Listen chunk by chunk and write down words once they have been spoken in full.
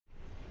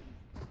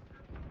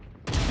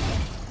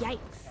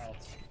Yikes.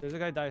 There's a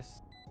guy dice.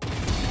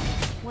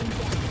 One down.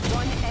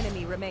 One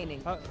enemy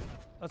remaining.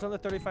 That's on the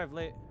 35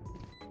 late.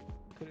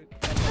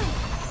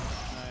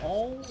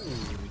 Oh.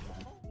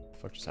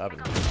 Fuck just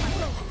happened?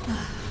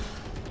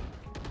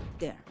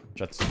 There.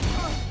 Jet's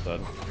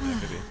done.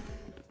 Maybe.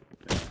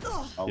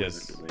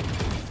 Yes.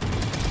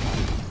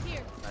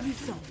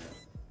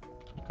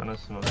 One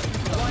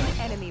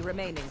enemy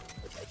remaining.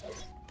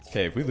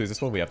 Okay, if we lose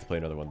this one, we have to play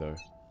another one though.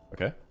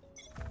 Okay.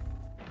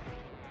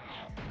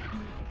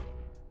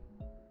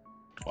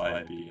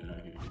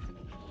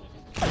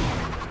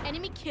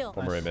 Enemy kill.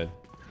 One more in mid.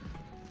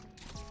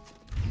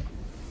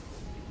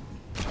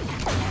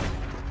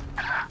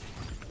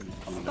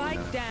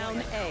 Spike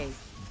down A.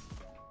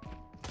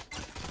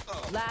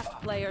 Last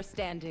player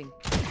standing.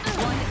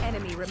 One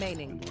enemy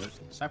remaining.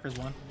 Cypher's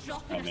one.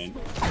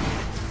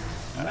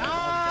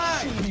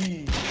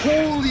 Nice!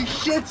 Holy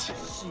shit!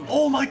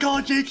 Oh my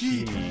god,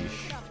 Jaeky!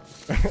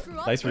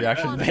 Nice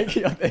reaction. Thank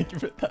you. Thank you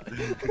for that.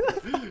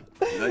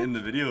 Is that in the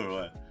video or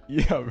what?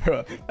 Yeah,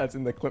 bro. That's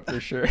in the clip for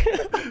sure.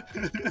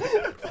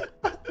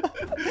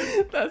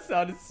 That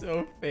sounded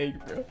so fake,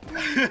 bro.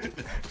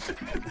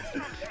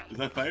 Is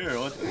that fire or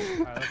what?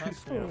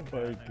 Oh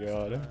my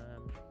god.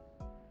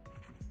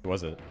 Who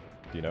was it?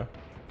 Do you know?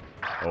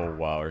 Oh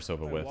wow,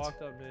 Ursova whiffed.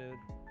 Walked up mid.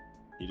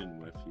 He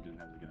didn't whiff, he didn't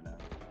have the gun out.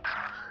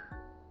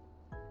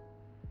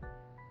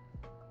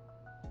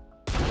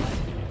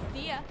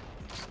 See ya.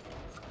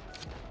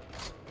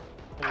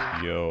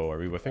 Yo, are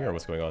we whiffing or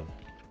what's going on?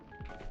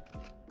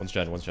 One's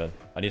Gen, one's Gen.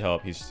 I need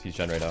help. He's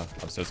Gen right now.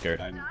 I'm so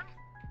scared.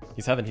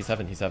 He's heaven, he's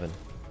heaven, he's heaven.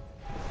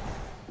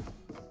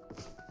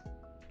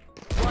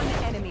 One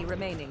enemy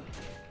remaining.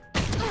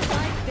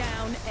 Spike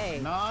down A.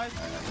 Nice.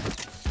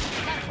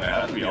 Wait,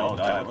 how did we all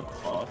die? What the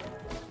fuck?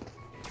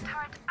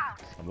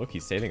 I'm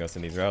low-key saving us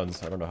in these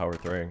rounds. I don't know how we're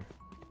throwing.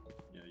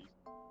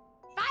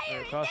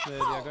 Yeah, cross mid.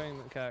 Yeah,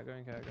 going cat,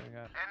 going cat, going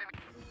cat.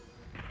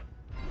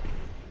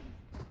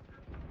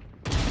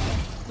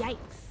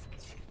 Yikes.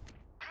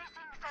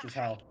 She's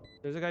hell.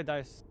 There's a guy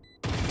dice.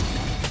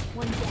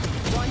 One down.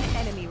 One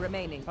enemy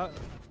remaining.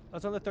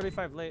 That's on the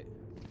 35 late.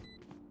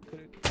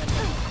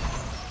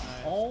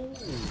 Oh.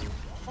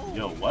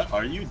 Yo, what?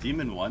 Are you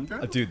Demon 1,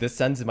 bro? Dude, this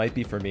send might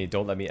be for me.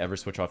 Don't let me ever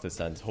switch off this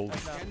send. Holy.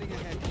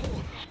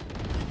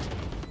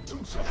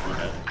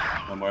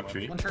 One more up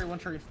tree. One tree, one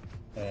tree.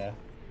 Yeah.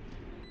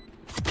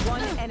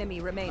 One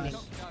enemy remaining.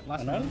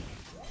 Last one.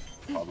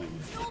 Probably.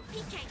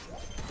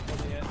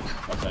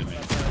 Outside me.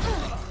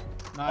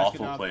 Nice,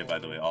 Awful play, by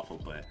the way. Awful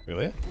play.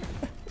 Really?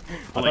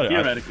 But like,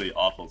 theoretically,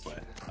 awful play.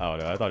 I don't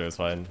know. I thought it was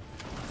fine.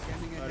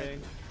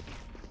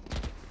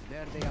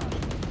 There they are.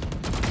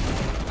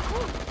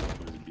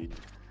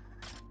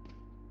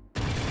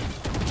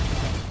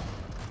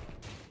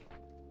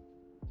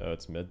 Oh,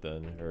 it's mid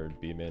then, or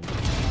B mid.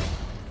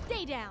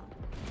 Stay down.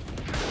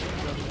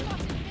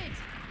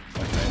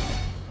 Okay.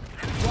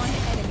 One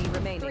enemy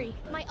remaining. Three.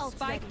 My ult.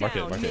 Spike Mark it,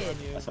 down mark it. mid.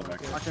 That's not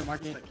market.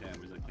 Mark it.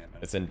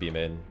 It's in B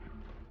mid.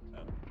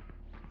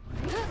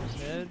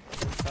 Mid.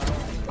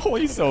 Oh,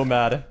 he's so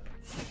mad.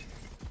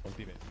 One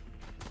B mid.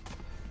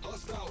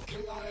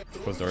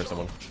 Close door,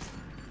 someone.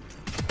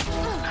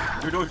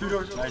 Through door.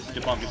 Nice,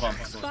 get bomb.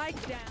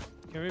 Spike down.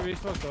 Can we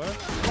resmoke door?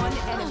 One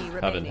enemy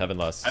remaining. Heaven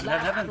last.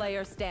 Last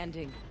player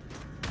standing.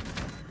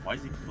 Why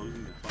is he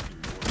closing the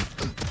fucking door?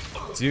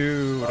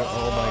 Dude,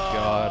 oh my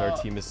god, our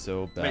team is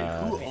so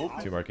bad. Wait, who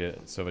opened? Two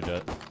market, Sova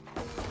Jet.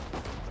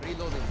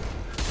 Reloading.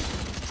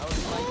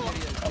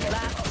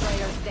 Last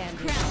player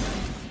standing.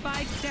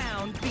 Spike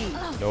down B.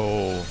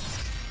 No.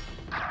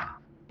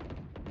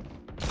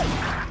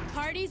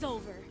 Party's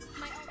over.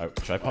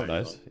 Should I pump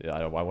knives? Yeah,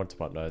 I want to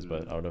pump knives,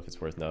 but I don't know if it's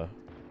worth now.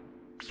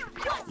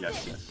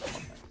 Yes.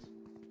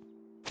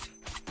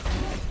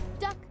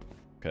 Duck.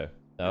 Okay.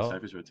 Now?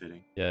 Cypher's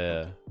rotating.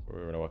 Yeah.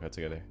 We're gonna walk out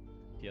together.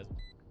 He has.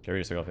 Carry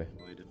your circle.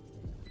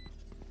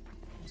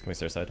 He's coming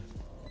stairs side.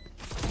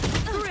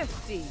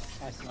 Thrifty.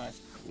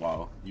 Nice.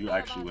 Wow, you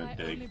actually went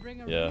big.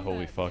 Yeah,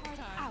 holy fuck.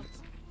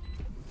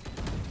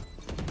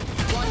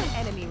 One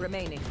enemy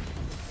remaining.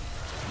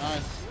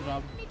 Nice. Good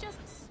job.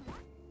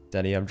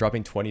 Danny, I'm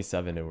dropping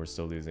 27 and we're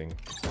still losing.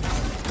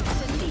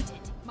 Deleted.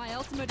 My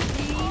ultimate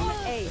team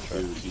A.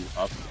 Dude, he's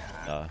up.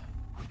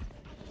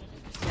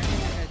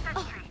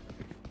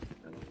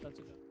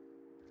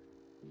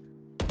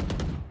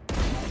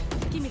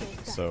 Give me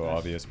those. So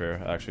obvious, bro.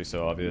 Actually,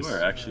 so obvious. You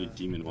are actually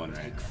Demon 1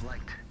 right now.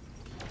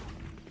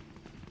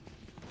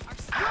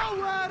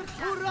 Nowhere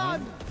to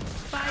run!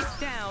 Spike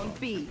down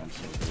B.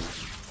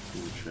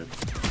 Cool trip.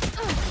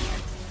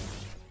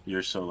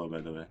 You're solo,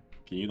 by the way.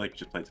 Can you like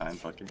just play time,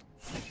 fucker?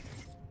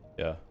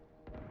 Yeah.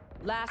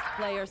 Last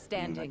player I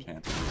standing.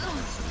 can't.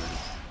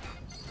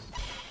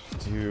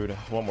 Dude,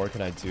 what more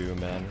can I do,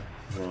 man?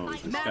 Bro,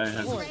 this guy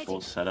has his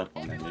full setup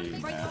on the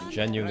nade, man.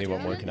 Genuinely,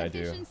 what more can I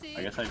do?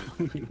 I guess I just...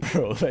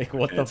 Bro, like,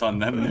 what the It's on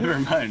them, never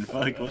mind.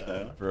 Fuck, what the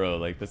hell? Bro,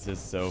 like, this is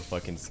so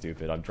fucking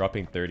stupid. I'm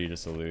dropping 30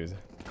 just to lose.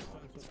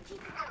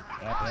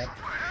 Yep.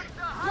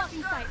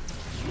 Blocking sight.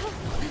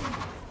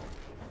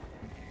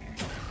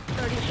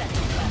 30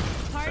 seconds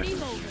left. Party's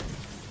over.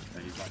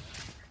 Yeah, he's fine.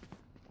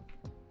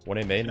 One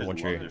A main, one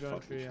tree. I'm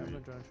going tree. I'm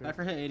going tree. Knife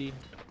for hit 80.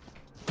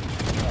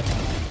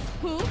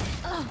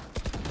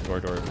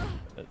 Door.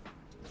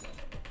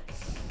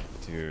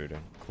 Dude,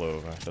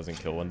 Clove doesn't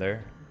kill one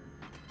there.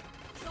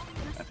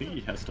 I think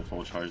he has to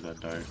full charge that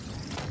dart.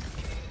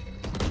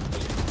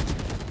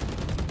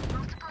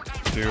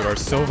 Dude, our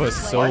Silva's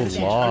so Why did he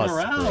turn lost, bro.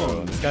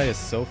 around? This guy is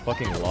so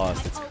fucking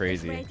lost. It's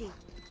crazy.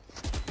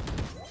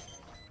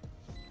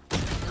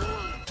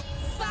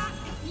 Back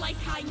like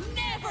I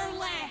never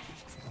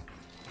left.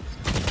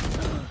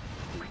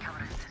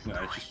 No,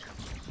 I just...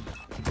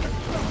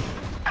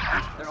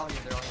 They're all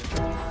here.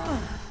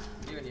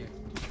 You and you.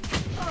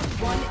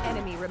 One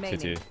enemy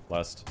remaining. CT,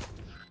 last.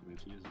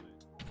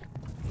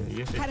 Yeah,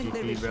 you said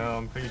TP, bro.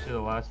 I'm pretty sure the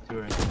last two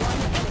are in.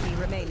 One enemy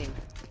remaining.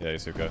 Yeah,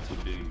 Isuka.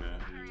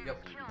 Yep.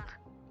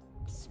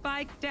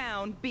 Spike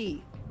down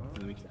B.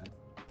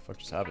 Fuck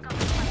just happened?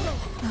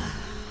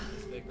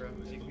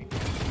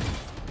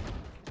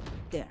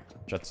 There.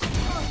 Jets.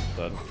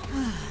 Dead.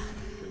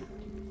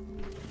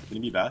 Can he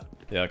be bad?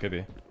 Yeah, it could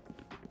be.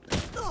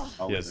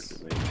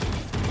 Yes.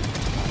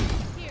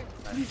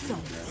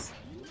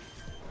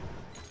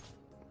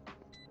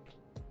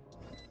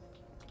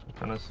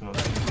 Kind of smoke.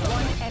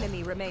 One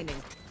enemy remaining.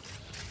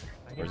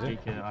 I Where's can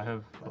it? take it. I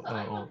have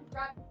ult.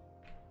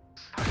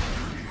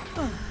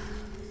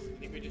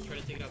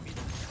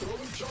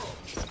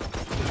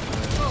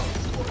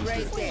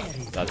 Right there.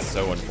 That's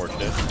so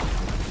unfortunate.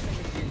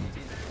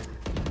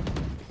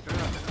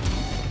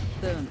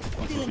 Boom.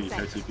 One TP,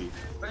 third TP.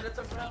 Right, let's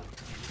up around.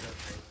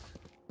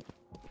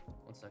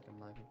 1 second,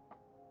 lagging.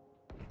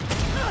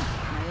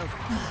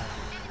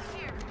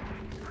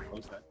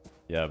 Close that.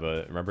 Yeah,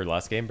 but remember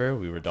last game, bro?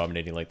 We were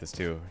dominating like this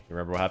too. You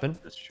remember what happened?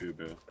 That's true,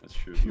 bro. That's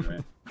true. You're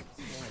right.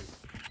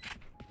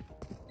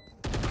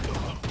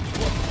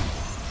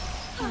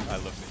 I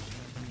love it.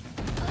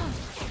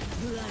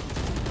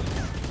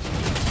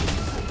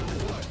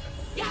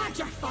 Yeah,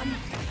 you're fun.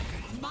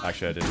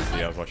 Actually, I didn't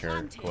see. I was watching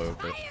her Clove.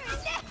 But...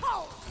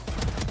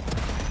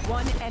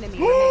 One enemy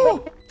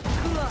remaining.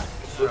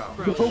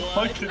 No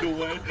fucking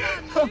way.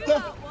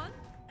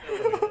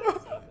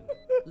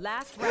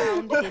 Last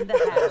round in the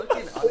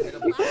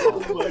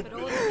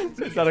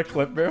half. Is that a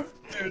clip, bro?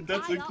 Dude,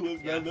 that's a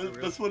clip, man.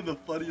 That's one of the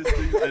funniest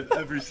things I've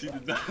ever seen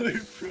in my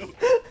life, bro.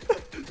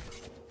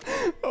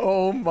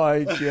 Oh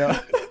my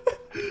god.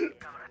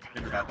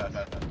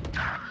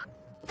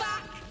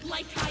 Back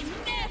like I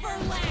never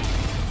left.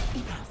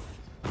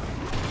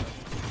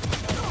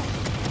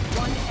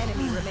 One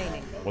enemy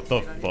remaining. What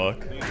the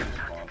fuck?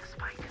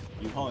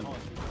 You hon.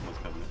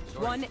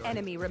 One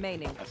enemy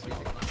remaining.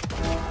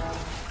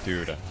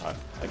 Dude,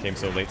 I came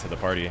so late to the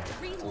party.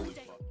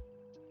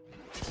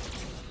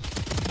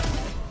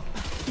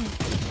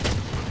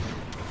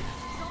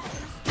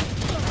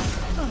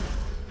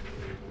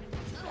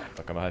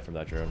 Fuck, I'm hide from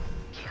that drone.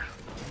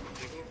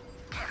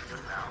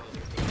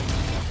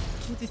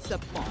 To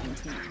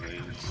disappoint me.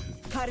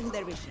 Cutting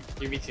their vision.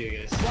 Give me two,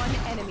 guys. One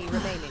enemy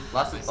remaining.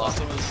 Last one. Last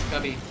one was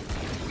Cubby.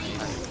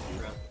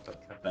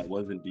 That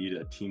was indeed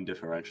a team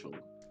differential.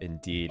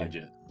 Indeed.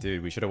 Legit.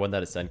 Dude, we should have won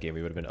that Ascent game.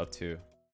 We would have been up 2.